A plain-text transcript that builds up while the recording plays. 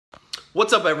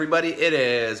What's up, everybody? It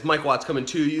is Mike Watts coming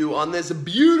to you on this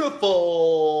beautiful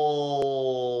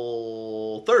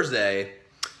Thursday.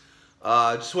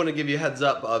 Just want to give you a heads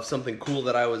up of something cool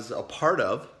that I was a part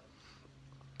of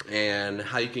and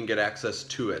how you can get access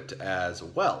to it as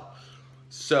well.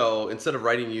 So instead of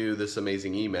writing you this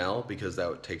amazing email, because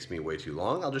that takes me way too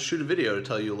long, I'll just shoot a video to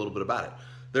tell you a little bit about it.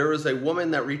 There was a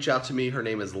woman that reached out to me. Her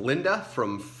name is Linda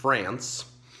from France.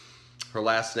 Her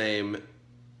last name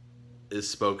is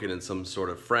spoken in some sort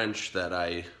of French that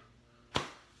I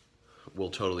will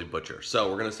totally butcher.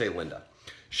 So we're gonna say Linda.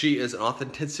 She is an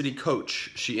authenticity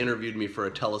coach. She interviewed me for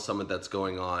a telesummit that's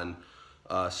going on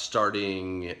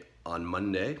starting on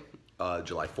Monday,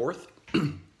 July 4th.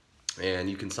 And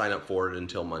you can sign up for it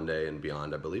until Monday and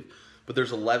beyond, I believe. But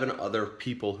there's 11 other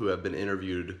people who have been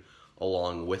interviewed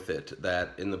along with it, that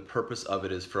in the purpose of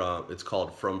it is it's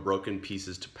called From Broken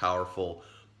Pieces to Powerful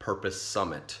Purpose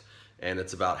Summit. And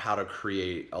it's about how to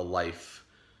create a life,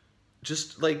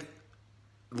 just like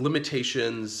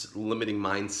limitations, limiting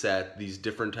mindset, these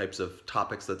different types of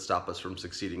topics that stop us from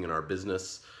succeeding in our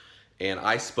business. And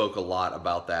I spoke a lot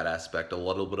about that aspect, a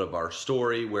little bit of our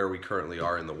story, where we currently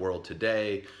are in the world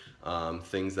today,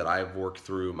 things that I've worked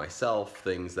through myself,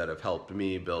 things that have helped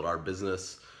me build our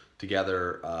business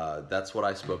together. That's what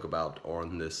I spoke about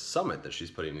on this summit that she's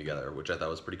putting together, which I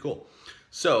thought was pretty cool.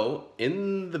 So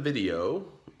in the video,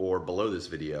 or below this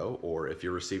video, or if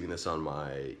you're receiving this on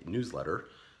my newsletter,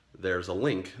 there's a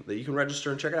link that you can register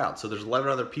and check it out. So there's 11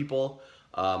 other people.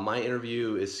 My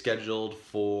interview is scheduled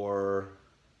for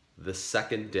the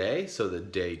second day, so the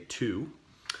day 2.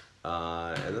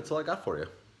 And that's all I got for you.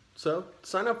 So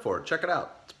sign up for it, check it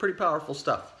out. It's pretty powerful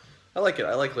stuff. I like it,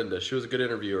 I like Linda. She was a good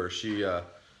interviewer. She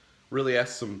really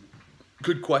asked some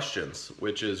good questions,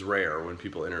 which is rare when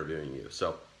people are interviewing you.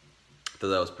 So I thought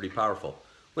that was pretty powerful.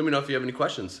 Let me know if you have any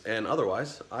questions, and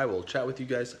otherwise, I will chat with you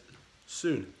guys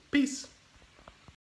soon. Peace.